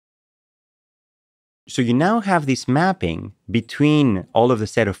So you now have this mapping between all of the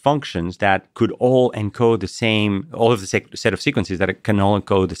set of functions that could all encode the same, all of the set of sequences that can all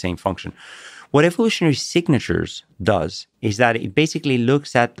encode the same function. What evolutionary signatures does is that it basically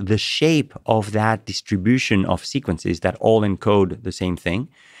looks at the shape of that distribution of sequences that all encode the same thing.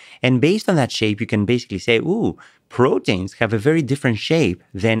 And based on that shape, you can basically say, ooh, proteins have a very different shape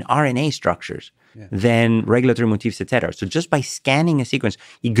than RNA structures, than regulatory motifs, etc. So just by scanning a sequence,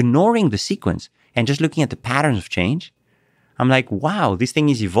 ignoring the sequence, and just looking at the patterns of change, I'm like, wow, this thing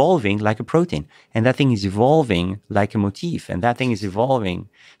is evolving like a protein. And that thing is evolving like a motif. And that thing is evolving.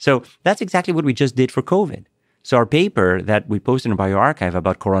 So that's exactly what we just did for COVID. So our paper that we posted in bioRxiv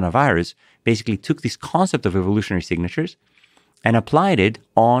about coronavirus basically took this concept of evolutionary signatures and applied it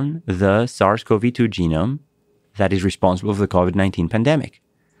on the SARS-CoV-2 genome that is responsible for the COVID-19 pandemic.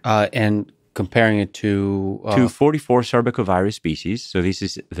 And comparing it to 44 sarbecovirus species. So this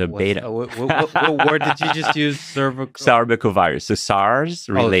is the beta. What word did you just use? Sarbecovirus. So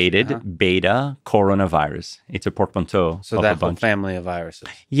SARS-related beta coronavirus. It's a portmanteau. So that whole family of viruses.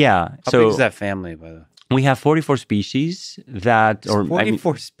 Yeah. How big is that family, by the way? We have 44 species that... Or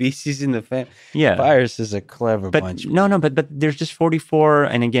 44 species in the family? Yeah. Viruses are a clever bunch. No, but there's just 44,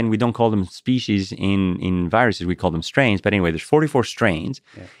 and again, we don't call them species in viruses, we call them strains. But anyway, there's 44 strains,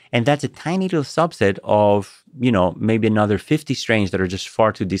 and that's a tiny little subset of, maybe another 50 strains that are just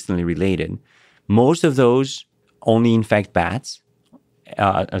far too distantly related. Most of those only infect bats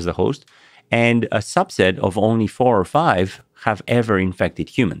as the host, and a subset of only 4 or 5 have ever infected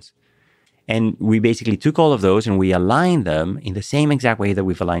humans. And we basically took all of those and we aligned them in the same exact way that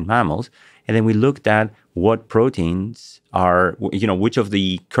we've aligned mammals. And then we looked at what proteins are, which of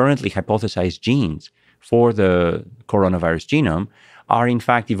the currently hypothesized genes for the coronavirus genome are in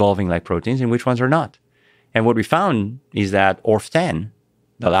fact evolving like proteins and which ones are not. And what we found is that ORF10,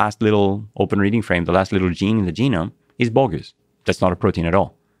 the last little open reading frame, the last little gene in the genome, is bogus. That's not a protein at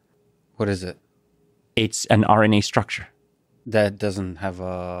all. What is it? It's an RNA structure. That doesn't have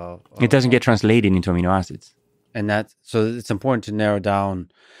it doesn't get translated into amino acids. And so it's important to narrow down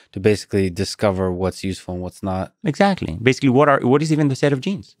to basically discover what's useful and what's not. Exactly. Basically, what is even the set of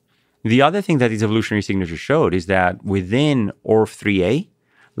genes? The other thing that these evolutionary signatures showed is that within ORF3A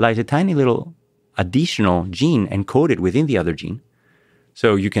lies a tiny little additional gene encoded within the other gene.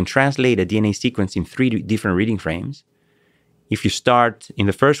 So you can translate a DNA sequence in 3 different reading frames. If you start in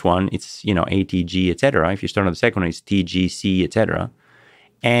the first one, it's, A, T, G, etc. If you start on the second one, it's T, G, C, etc.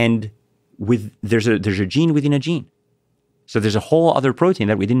 And there's a gene within a gene. So there's a whole other protein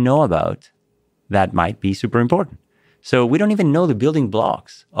that we didn't know about that might be super important. So we don't even know the building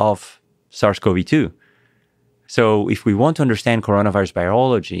blocks of SARS-CoV-2. So if we want to understand coronavirus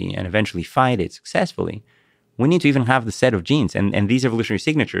biology and eventually fight it successfully, we need to even have the set of genes. And these evolutionary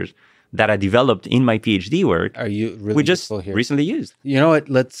signatures that I developed in my PhD work, we just recently used. You know what?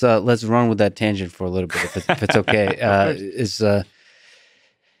 Let's run with that tangent for a little bit, if it's okay.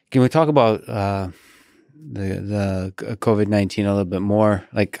 Can we talk about the COVID-19 a little bit more?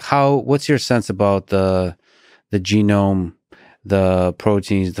 Like, what's your sense about the genome, the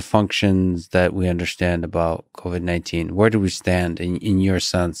proteins, the functions that we understand about COVID-19? Where do we stand in your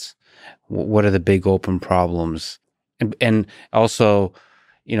sense? What are the big open problems? And also,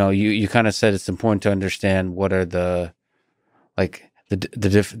 you kind of said it's important to understand what are the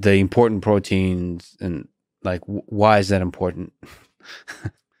important proteins and why is that important?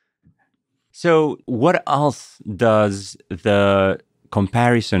 So what else does the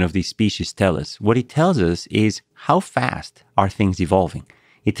comparison of these species tell us? What it tells us is how fast are things evolving.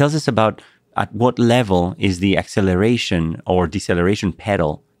 It tells us about at what level is the acceleration or deceleration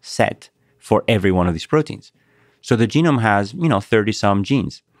pedal set for every one of these proteins. So the genome has, 30-some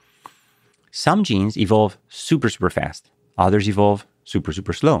genes. Some genes evolve super, super fast. Others evolve super,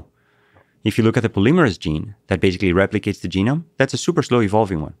 super slow. If you look at the polymerase gene that basically replicates the genome, that's a super slow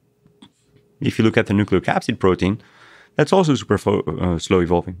evolving one. If you look at the nucleocapsid protein, that's also super slow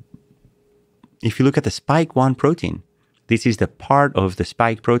evolving. If you look at the spike-1 protein, this is the part of the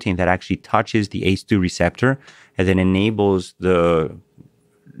spike protein that actually touches the ACE2 receptor and then enables the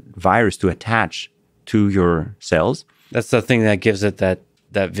virus to attach to your cells. That's the thing that gives it that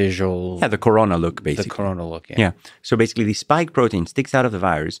visual... Yeah, the corona look, basically. The corona look, yeah. So basically, the spike protein sticks out of the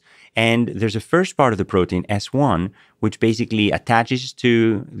virus, and there's a first part of the protein, S1, which basically attaches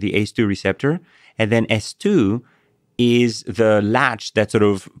to the ACE2 receptor, and then S2 is the latch that sort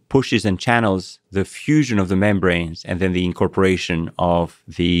of pushes and channels the fusion of the membranes and then the incorporation of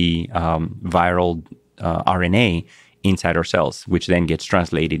the viral RNA inside our cells, which then gets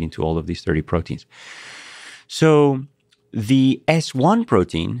translated into all of these 30 proteins. So the S1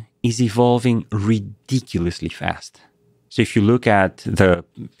 protein is evolving ridiculously fast. So if you look at the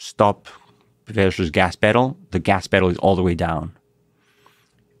stop versus gas pedal, the gas pedal is all the way down.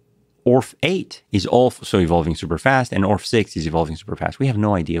 ORF8 is also evolving super fast, and ORF6 is evolving super fast. We have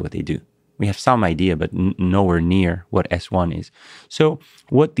no idea what they do. We have some idea, but nowhere near what S1 is. So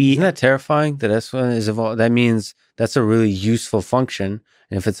Isn't that terrifying that S1 is evolving? That means that's a really useful function.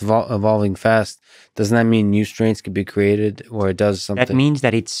 And if it's evolving fast, doesn't that mean new strains could be created, or it does something? That means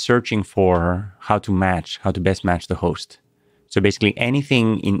that it's searching for how to best match the host. So basically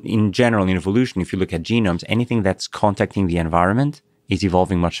anything in general in evolution, if you look at genomes, anything that's contacting the environment is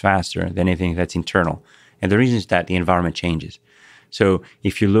evolving much faster than anything that's internal. And the reason is that the environment changes. So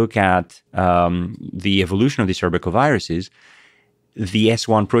if you look at the evolution of these herbicoviruses, the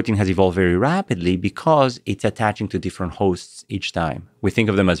S1 protein has evolved very rapidly because it's attaching to different hosts each time. We think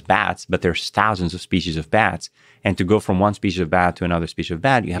of them as bats, but there's thousands of species of bats. And to go from one species of bat to another species of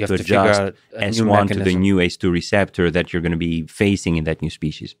bat, you have to adjust S1 to the new ACE2 receptor that you're going to be facing in that new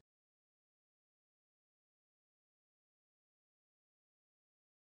species.